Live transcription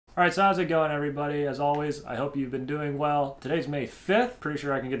Alright, so how's it going, everybody? As always, I hope you've been doing well. Today's May 5th. Pretty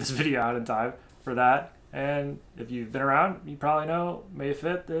sure I can get this video out in time for that. And if you've been around, you probably know May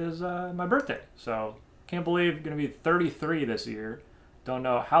 5th is my birthday. So, can't believe I'm going to be 33 this year. Don't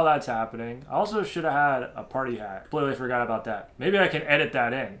know how that's happening. I also should have had a party hat. Completely forgot about that. Maybe I can edit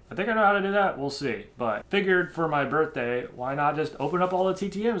that in. I think I know how to do that. We'll see. But figured for my birthday, why not just open up all the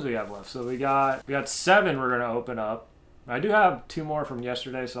TTMs we have left? So we got 7 we're going to open up. I do have 2 more from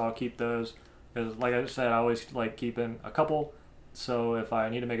yesterday, so I'll keep those. Because like I said, I always like keeping a couple. So if I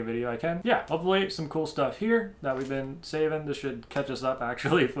need to make a video, I can. Yeah, hopefully some cool stuff here that we've been saving. This should catch us up,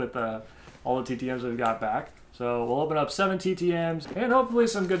 actually, with all the TTMs we've got back. So we'll open up 7 TTMs and hopefully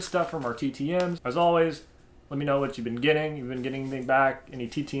some good stuff from our TTMs. As always, let me know what you've been getting. You've been getting anything back? Any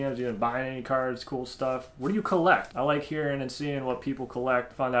TTMs? You've been buying any cards? Cool stuff. What do you collect? I like hearing and seeing what people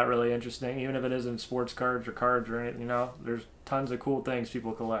collect. I find that really interesting, even if it isn't sports cards or anything, you know? There's tons of cool things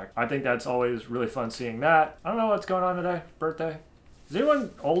people collect. I think that's always really fun seeing that. I don't know what's going on today. Birthday. Is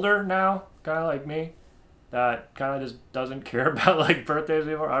anyone older now? Kind of like me? That kind of just doesn't care about like birthdays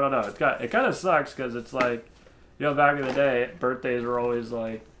anymore? I don't know. It kind of sucks because it's like, you know, back in the day, birthdays were always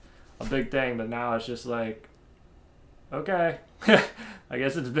like a big thing, but now it's just like, okay, I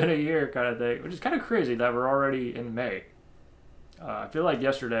guess it's been a year kind of thing, which is kind of crazy that we're already in May. I feel like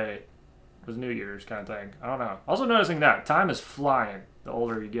yesterday was New Year's kind of thing. I don't know. Also noticing that time is flying the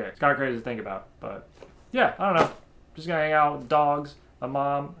older you get. It's kind of crazy to think about, but yeah, I don't know. Just gonna hang out with dogs, my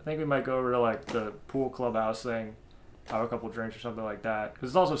mom. I think we might go over to like the pool clubhouse thing, have a couple drinks or something like that. Because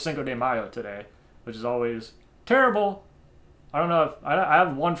it's also Cinco de Mayo today, which is always terrible. I don't know if I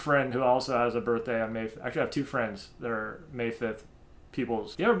have one friend who also has a birthday on May 5th. Actually, I have 2 friends that are May 5th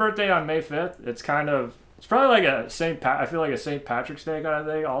peoples. You have a birthday on May 5th? It's probably like a I feel like a St. Patrick's Day kind of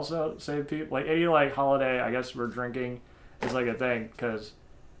thing. Also, same people like any like holiday. I guess we're drinking is like a thing because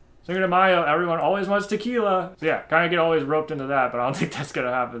Cinco de Mayo, everyone always wants tequila. So yeah, kind of get always roped into that, but I don't think that's gonna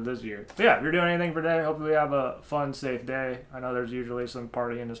happen this year. But yeah, if you're doing anything for today, hopefully we have a fun, safe day. I know there's usually some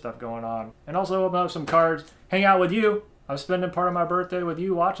partying and stuff going on, and also open up some cards, hang out with you. I'm spending part of my birthday with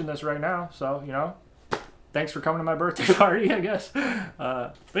you watching this right now, so, you know, thanks for coming to my birthday party, I guess.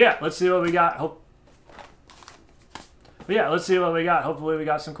 But yeah, let's see what we got. Hopefully we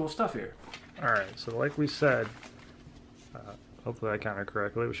got some cool stuff here. All right, so like we said, hopefully I counted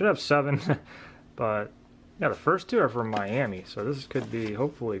correctly. We should have 7, but yeah, the first 2 are from Miami, so this could be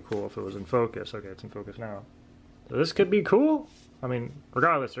hopefully cool if it was in focus. Okay, it's in focus now. So this could be cool. I mean,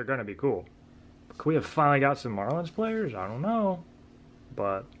 regardless, they're going to be cool. Could we have finally got some Marlins players? I don't know.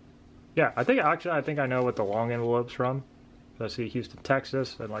 But, yeah, I think I know what the long envelope's from. So I see Houston,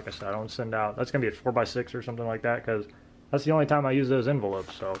 Texas, and like I said, I don't send out. That's going to be a 4x6 or something like that, because that's the only time I use those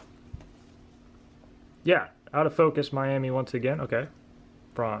envelopes, so. Yeah, out of focus, Miami once again. Okay.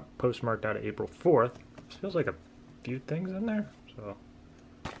 Postmarked out of April 4th. This feels like a few things in there, so.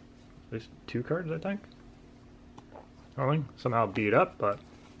 At least 2 cards, I think. Somehow beat up, but.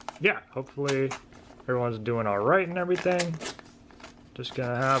 Yeah, hopefully everyone's doing all right and everything. Just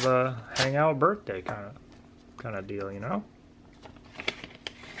gonna have a hangout birthday kind of deal, you know.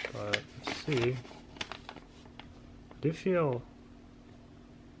 But let's see. I do feel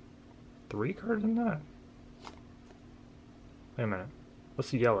 3 cards in that. Wait a minute.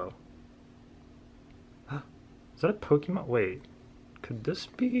 What's the yellow? Is that a Pokemon? Wait, could this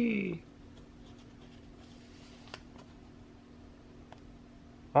be?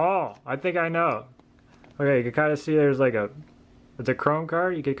 Oh, I think I know. Okay, you can kind of see there's like it's a Chrome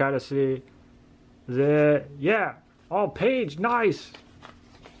card. You can kind of see yeah. Oh, Paige, nice.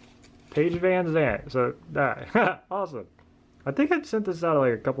 Paige Van Zandt. So that, awesome. I think I sent this out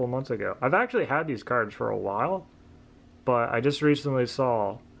like a couple of months ago. I've actually had these cards for a while, but I just recently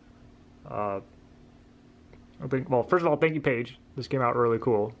saw, well, first of all, thank you, Paige. This came out really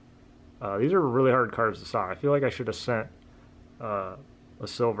cool. These are really hard cards to sign. I feel like I should have sent, a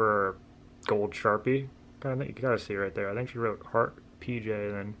silver or gold Sharpie kind of thing. You can kind of see right there. I think she wrote Heart PJ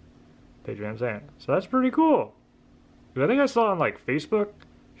and then Paige Van Zandt. So that's pretty cool. I think I saw on like Facebook,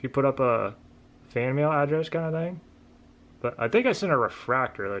 she put up a fan mail address kind of thing. But I think I sent a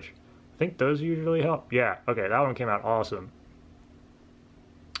refractor, which I think those usually help. Yeah, okay, that one came out awesome.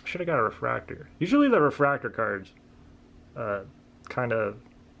 I should have got a refractor. Usually the refractor cards kind of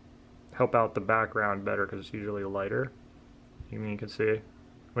help out the background better because it's usually lighter. You can see.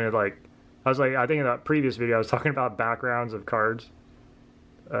 I mean, like, I think in that previous video I was talking about backgrounds of cards.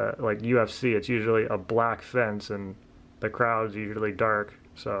 Like UFC, it's usually a black fence and the crowd's usually dark,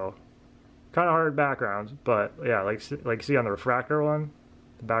 so kind of hard backgrounds. But yeah, like see on the refractor one,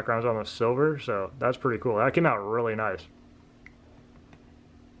 the background's almost silver, so that's pretty cool. That came out really nice.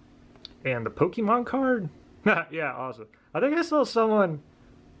 And the Pokemon card? Yeah, awesome. I think I saw someone,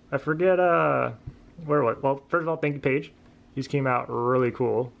 I forget, where what? Well, first of all, thank you, Paige. These came out really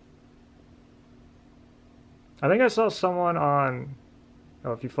cool. I think I saw someone on,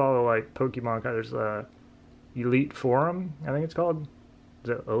 oh, if you follow like Pokemon, there's a Elite Forum, I think it's called. Is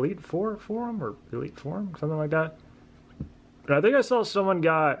it Elite Four Forum or Elite Forum? Something like that. But I think I saw someone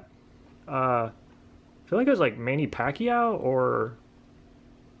got, I feel like it was like Manny Pacquiao or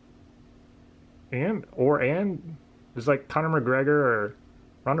it's like Conor McGregor or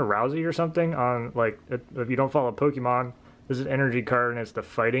Ronda Rousey or something on like, if you don't follow Pokemon, this is an energy card and it's the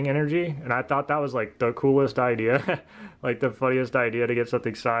fighting energy. And I thought that was like the coolest idea, like the funniest idea to get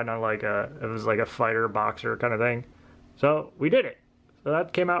something signed on like it was like a fighter, boxer kind of thing. So we did it. So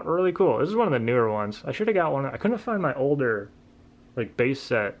that came out really cool. This is one of the newer ones. I should have got one. I couldn't find my older like base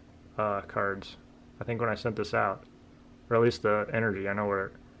set cards, I think, when I sent this out. Or at least the energy. I know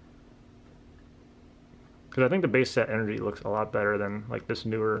where. Because I think the base set energy looks a lot better than like this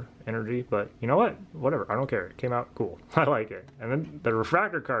newer energy. But you know what? Whatever. I don't care. It came out cool. I like it. And then the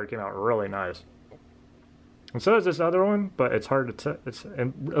refractor card came out really nice. And so does this other one, but it's hard to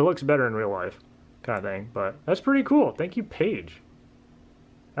it looks better in real life kind of thing. But that's pretty cool. Thank you, Paige.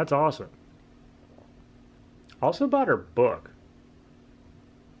 That's awesome. Also bought her book.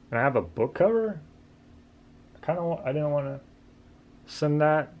 And I have a book cover. I didn't want to send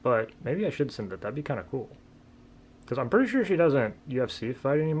that, but maybe I should send it. That'd be kind of cool. Because I'm pretty sure she doesn't UFC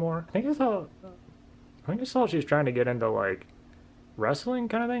fight anymore. I think I saw she's trying to get into like wrestling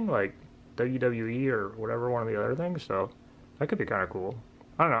kind of thing, like WWE or whatever, one of the other things. So that could be kind of cool.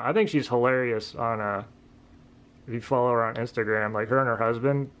 I don't know. I think she's hilarious on if you follow her on Instagram, like her and her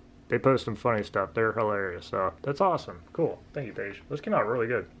husband, they post some funny stuff. They're hilarious. So that's awesome. Cool. Thank you, Paige. This came out really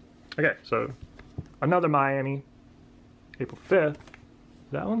good. Okay, so another Miami, April 5th.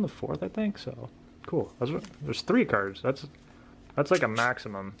 Is that one the 4th, I think? So cool. There's 3 cards. That's like a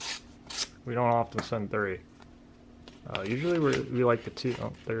maximum. We don't often send 3. Usually we like the 2.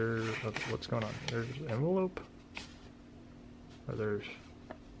 Oh, there's what's going on? There's an envelope. Or there's,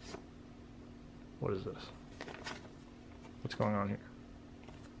 what is this? What's going on here?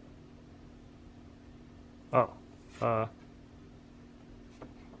 Oh,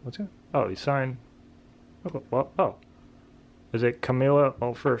 what's it? Oh, he signed. Oh, well, oh, is it Camila?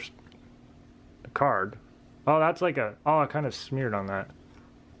 Oh, first, the card. Oh, that's like I kind of smeared on that.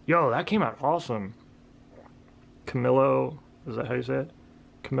 Yo, that came out awesome. Camilo, is that how you say it?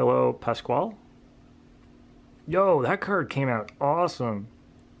 Camilo Pascual? Yo, that card came out awesome.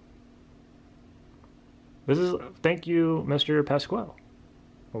 Thank you, Mr. Pascual.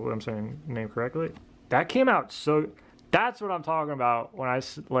 Hope I'm saying your name correctly. That came out so, that's what I'm talking about when I,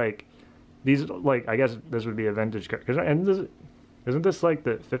 like, these, like, I guess this would be a vintage card. And isn't this like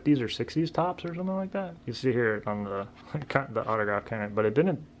the 50s or 60s tops or something like that? You see here on the autograph kind of, but it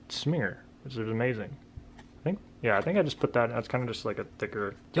didn't smear, which is amazing. I think I just put that, that's kind of just like a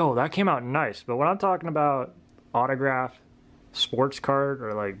thicker. Yo, that came out nice. But when I'm talking about autograph, sports card,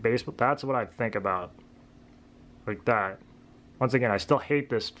 or like baseball, that's what I think about. Like that. Once again, I still hate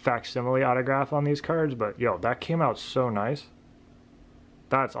this facsimile autograph on these cards, but yo, that came out so nice.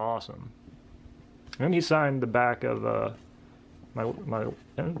 That's awesome. And he signed the back of my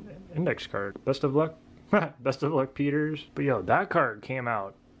index card. Best of luck. Best of luck, Peters. But yo, that card came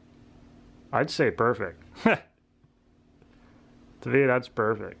out, I'd say perfect. To me, that's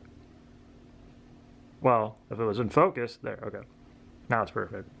perfect. Well, if it was in focus, there, okay. Now it's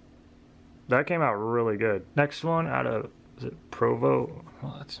perfect. That came out really good. Next one out of, is it Provo?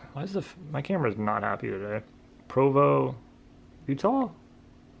 Well, why is my camera's not happy today. Provo, Utah?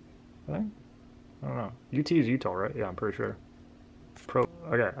 I think? I don't know. UT is Utah, right? Yeah, I'm pretty sure.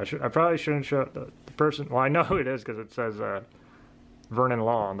 Okay, I probably shouldn't show the person. Well, I know who it is because it says Vernon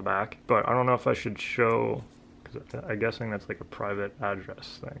Law on the back, but I don't know if I should show, because I'm guessing that's like a private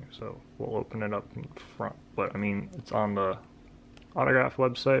address thing. So we'll open it up in front. But I mean, it's on the autograph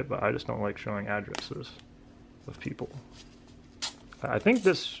website, but I just don't like showing addresses of people. I think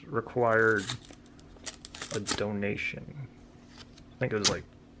this required a donation. I think it was like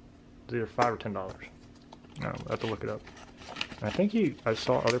either $5 or $10. No, I have to look it up. And I think I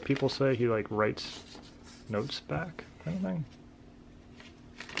saw other people say he like writes notes back, kind of thing.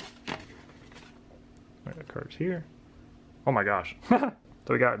 Alright, the card's here. Oh my gosh. So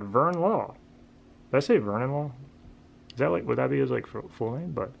we got Vern Law. Did I say Vernon Law? Is that like, would that be his like full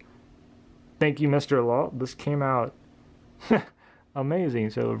name? But thank you, Mr. Law. This came out amazing.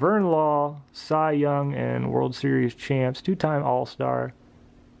 So Vern Law, Cy Young and World Series champs, 2-time All-Star.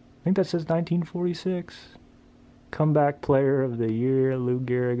 I think that says 1946. Comeback Player of the Year, Lou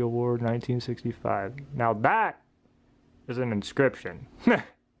Gehrig Award, 1965. Now that is an inscription, kind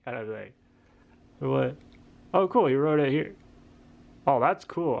of thing. What? Oh, cool. He wrote it here. Oh, that's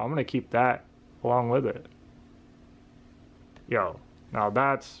cool. I'm gonna keep that along with it. Yo, now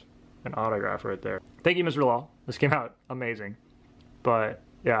that's an autograph right there. Thank you, Mr. Law. This came out amazing. But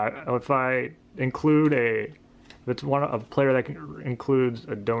yeah, if I include if it's a player that includes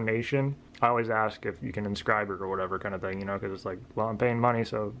a donation, I always ask if you can inscribe it or whatever kind of thing, you know, because it's like, well, I'm paying money,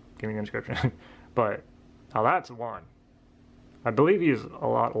 so give me an inscription. But now that's one. I believe he's a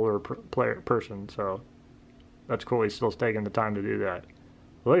lot older person, so that's cool. He's still taking the time to do that.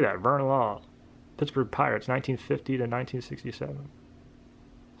 Look at that, Vern Law, Pittsburgh Pirates, 1950 to 1967.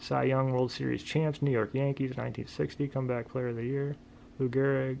 Cy Young World Series champs, New York Yankees, 1960, Comeback Player of the Year. Lou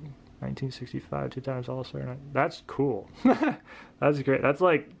Gehrig, 1965, 2 times All-Star. That's cool. That's great. That's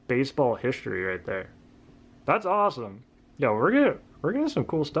like baseball history right there. That's awesome. Yo, we're getting some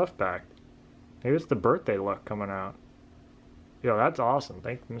cool stuff back. Maybe it's the birthday luck coming out. Yo, that's awesome.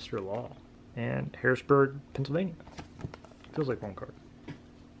 Thank you, Mr. Law. And Harrisburg, Pennsylvania. Feels like one card.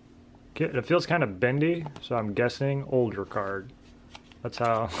 It feels kind of bendy, so I'm guessing older card. That's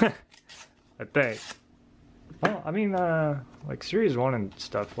how I think. Well, I mean, like Series 1 and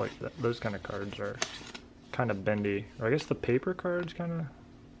stuff like that, those kind of cards are kind of bendy. Or I guess the paper card's kind of...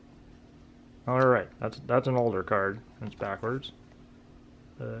 All right, that's an older card. It's backwards.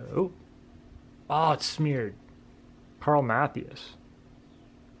 Oh, it's smeared. Carl Matthews.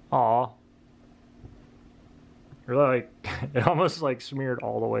 Aw. Really, like, it almost like smeared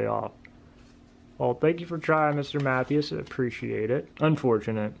all the way off. Well, thank you for trying, Mr. Matthews. I appreciate it.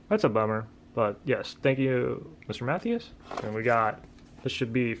 Unfortunate. That's a bummer. But yes, thank you, Mr. Matthews. And we got, this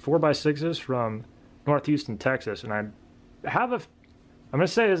should be 4x6s from North Houston, Texas. And I'm going to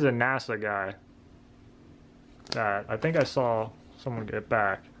say this is a NASA guy that I think I saw someone get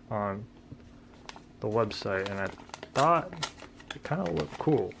back on the website. And I thought it kind of looked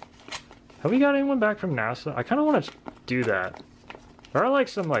cool. Have we got anyone back from NASA? I kind of want to do that. There are like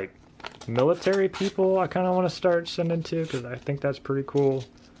some like military people I kind of want to start sending to, because I think that's pretty cool.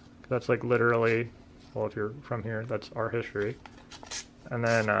 That's like literally, well, if you're from here, that's our history. And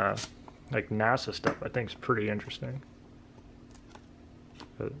then like NASA stuff I think is pretty interesting.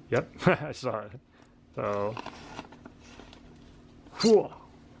 Yep, I saw it. So, whew,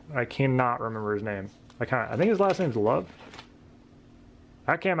 I cannot remember his name. I think his last name's Love.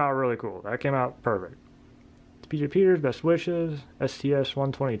 That came out really cool. That came out perfect. PJ Peters, best wishes, STS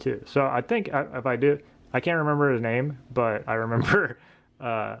 122. So I think if I do, I can't remember his name, but I remember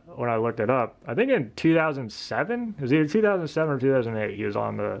when I looked it up, I think in 2007, it was either 2007 or 2008, he was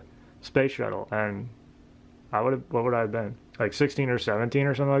on the space shuttle, and what would I have been? Like 16 or 17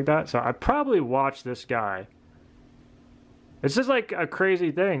 or something like that. So I probably watched this guy. It's just like a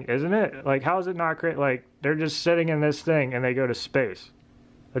crazy thing, isn't it? Like, how is it not crazy? Like, they're just sitting in this thing and they go to space.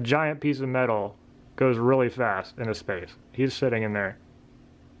 A giant piece of metal goes really fast into space. He's sitting in there.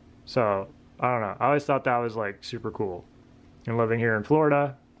 So, I don't know. I always thought that was like super cool. And living here in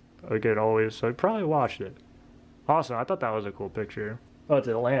Florida, I could always, so I probably watched it. Awesome. I thought that was a cool picture. Oh, it's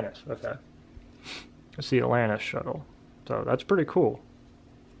Atlantis. Okay. It's the Atlantis shuttle. So that's pretty cool.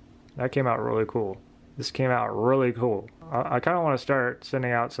 That came out really cool. This came out really cool. I kind of want to start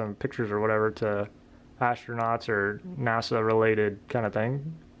sending out some pictures or whatever to astronauts or NASA related kind of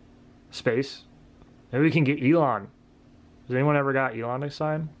thing. Space. Maybe we can get Elon. Has anyone ever got Elon to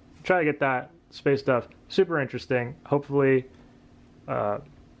sign? Try to get that space stuff. Super interesting. Hopefully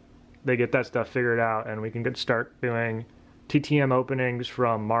they get that stuff figured out and we can start doing TTM openings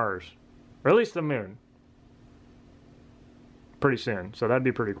from Mars. Or at least the moon. Pretty soon. So that'd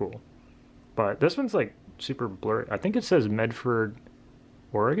be pretty cool. But this one's like super blurry. I think it says Medford,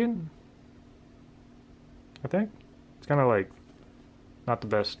 Oregon? I think. It's kind of like not the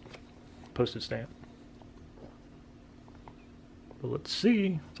best postage stamp. But let's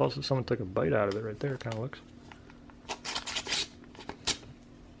see. It's also someone took a bite out of it right there. It kind of looks.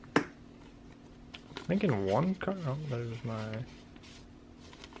 I think in one card. Oh, there's my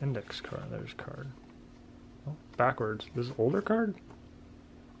index card. There's card. Oh, backwards. This is older card?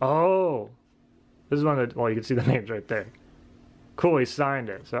 Oh! This is one that, well, you can see the names right there. Cool, he signed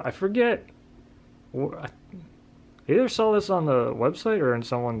it. So I forget. I either saw this on the website or in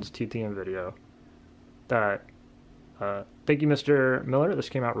someone's TTM video. That, thank you, Mr. Miller. This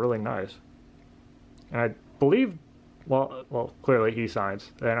came out really nice. And I believe, well, clearly he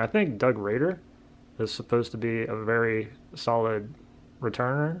signs. And I think Doug Rader is supposed to be a very solid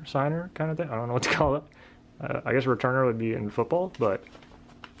returner, signer kind of thing. I don't know what to call it. I guess returner would be in football, but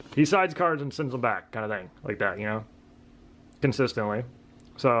he sides cards and sends them back, kind of thing, like that, you know, consistently.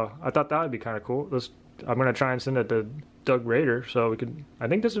 So I thought that would be kind of cool. I'm gonna try and send it to Doug Rader, so we could. I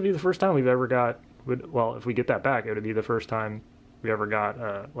think this would be the first time we've ever got. Well, if we get that back, it would be the first time we ever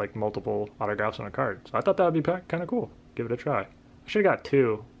got like multiple autographs on a card. So I thought that would be kind of cool. Give it a try. I should have got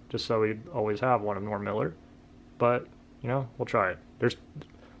 2, just so we'd always have one of Norm Miller. But you know, we'll try it. There's,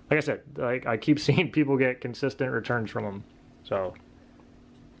 like I said, like I keep seeing people get consistent returns from them. So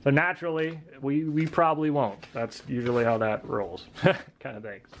naturally, we probably won't. That's usually how that rolls, kind of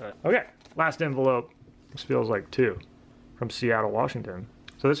thing. So, okay, last envelope. This feels like 2 from Seattle, Washington.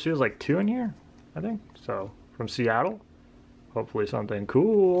 So this feels like 2 in here, I think. So from Seattle, hopefully something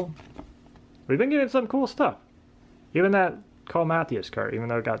cool. We've been getting some cool stuff. Even that Carl Matthews card, even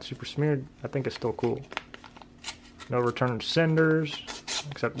though it got super smeared, I think it's still cool. No return senders,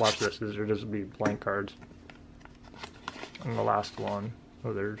 except watch this. These are just be blank cards. And the last one,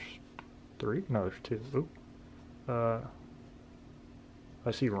 oh, there's 3? No, there's 2. Ooh.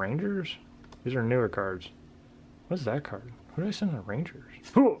 I see Rangers. These are newer cards. What's that card? Who did I send the Rangers?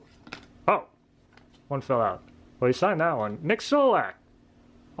 Ooh. Oh, one fell out. Well, he signed that one. Nick Solak.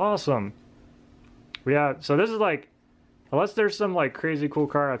 Awesome. So this is like, unless there's some like crazy cool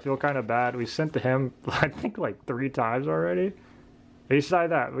card, I feel kind of bad. We sent to him, I think like 3 times already. He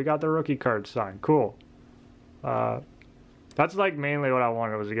signed that. We got the rookie card signed. Cool. That's like mainly what I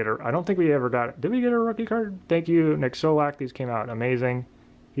wanted was to get I don't think we ever got it. Did we get a rookie card? Thank you, Nick Solak. These came out amazing.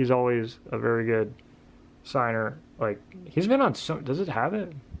 He's always a very good signer. Like, he's been on so, does it have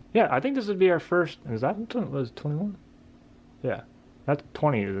it? Yeah, I think this would be our first, is that, was 21? Yeah, that's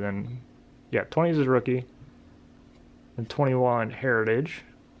 20 then. Yeah, 20 is his rookie. And 21 Heritage.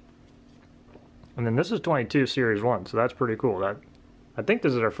 And then this is 22 Series 1, so that's pretty cool. I think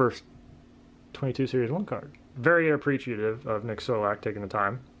this is our first 22 Series 1 card. Very appreciative of Nick Solak taking the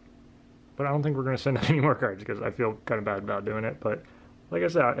time. But I don't think we're going to send any more cards because I feel kind of bad about doing it. But like I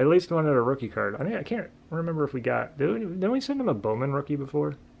said, at least wanted a rookie card. I can't remember if we got... Didn't we send him a Bowman rookie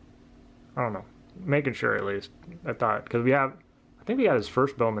before? I don't know. Making sure at least. I thought. Because I think we got his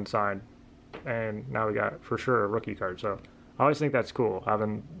first Bowman signed. And now we got, for sure, a rookie card. So I always think that's cool,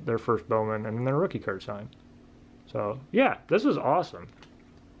 having their first Bowman and then their rookie card signed. So, yeah, this was awesome.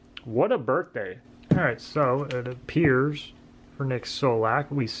 What a birthday. All right, so it appears for Nick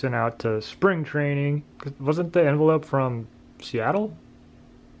Solak, we sent out to spring training. Wasn't the envelope from Seattle?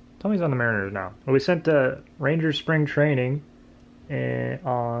 Tell me he's on the Mariners now. Well, we sent to Rangers spring training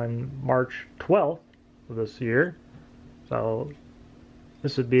on March 12th of this year. So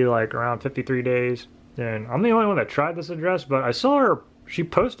this would be like around 53 days. And I'm the only one that tried this address, but I saw her, she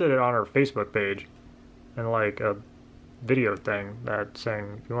posted it on her Facebook page and like a video thing that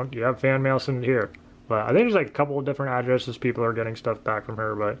saying, if you have fan mail, send it here. But I think there's like a couple of different addresses people are getting stuff back from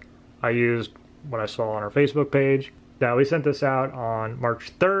her, but I used what I saw on her Facebook page. Now we sent this out on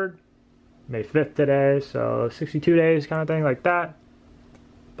March 3rd, May 5th today, so 62 days kind of thing like that.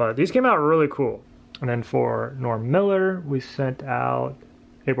 But these came out really cool. And then for Norm Miller, we sent out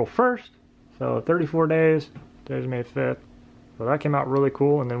April 1st, so 34 days. Today's May 5th. So that came out really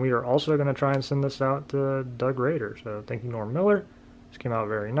cool. And then we are also going to try and send this out to Doug Rader. So thank you, Norm Miller. This came out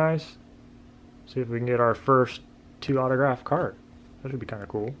very nice. See if we can get our first 2 autograph card. That should be kind of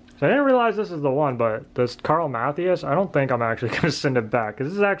cool. So I didn't realize this is the one, but this Carl Matthews, I don't think I'm actually going to send it back.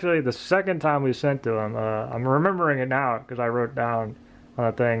 Because this is actually the second time we sent to him. I'm remembering it now because I wrote down on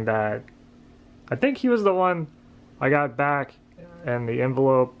a thing that I think he was the one I got back and the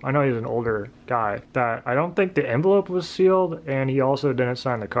envelope. I know he's an older guy. That I don't think the envelope was sealed and he also didn't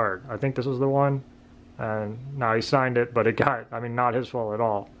sign the card. I think this was the one. And now he signed it, but it got, I mean, not his fault at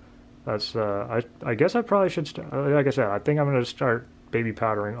all. That's, I guess I probably should, like I said, I think I'm going to start baby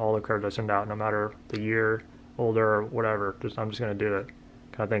powdering all the cards I send out, no matter the year, older, or whatever. I'm just going to do it,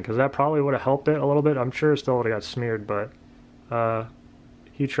 kind of thing. Because that probably would have helped it a little bit. I'm sure it still would have got smeared, but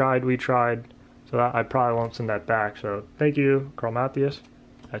he tried, we tried. So that, I probably won't send that back. So thank you, Carl Matthews.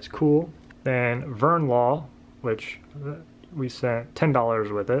 That's cool. Then Vern Law, which we sent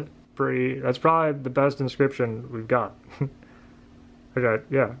 $10 with it. That's probably the best inscription we've got. Okay,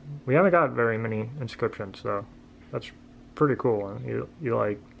 yeah, we haven't got very many inscriptions, so that's pretty cool. And you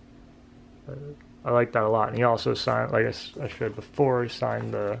like, I like that a lot. And he also signed, like I showed before, he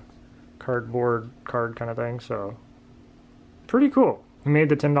signed the cardboard card kind of thing. So pretty cool. He made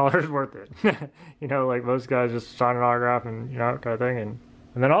the $10 worth it. You know, like most guys just sign an autograph and, you know, kind of thing. And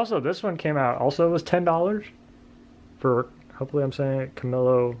then also this one came out, also was $10 for, hopefully I'm saying it,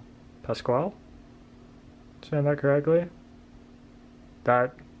 Camilo Pascual. Saying that correctly?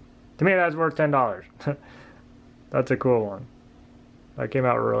 That, to me, that's worth $10. That's a cool one. That came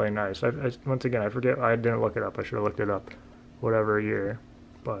out really nice. Once again, I forget, I didn't look it up. I should have looked it up. Whatever year.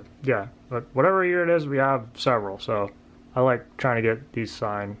 But yeah, but whatever year it is, we have several. So I like trying to get these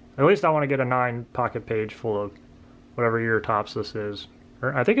signed. At least I want to get a 9 pocket page full of whatever year tops this is.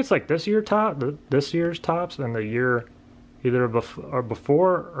 Or I think it's like this year's tops and the year either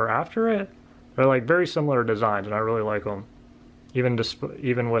before or after it. They're like very similar designs, and I really like them. Even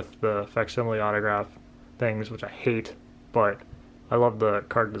with the facsimile autograph things, which I hate, but I love the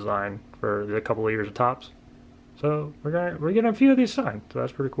card design for the couple of years of tops. So we're getting a few of these signed, so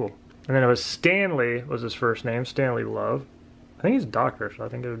that's pretty cool. And then it was Stanley was his first name, Stanley Love. I think he's a doctor, so I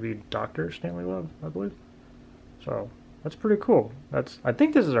think it would be Dr. Stanley Love, I believe. So that's pretty cool. I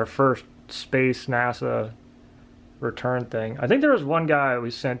think this is our first space NASA return thing. I think there was one guy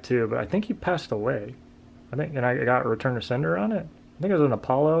we sent to, but I think he passed away. And I got a return to sender on it. I think it was an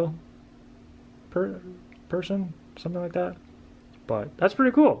Apollo person, something like that. But that's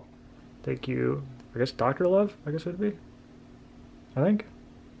pretty cool. Thank you. I guess Dr. Love, I guess it would be. I think,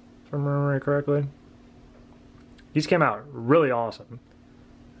 if I'm remembering correctly. These came out really awesome.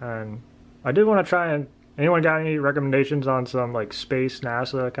 And I did want to try and, anyone got any recommendations on some like space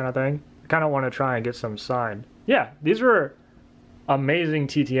NASA kind of thing? I kind of want to try and get some signed. Yeah, these were amazing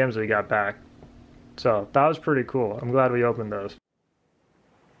TTMs we got back. So that was pretty cool. I'm glad we opened those.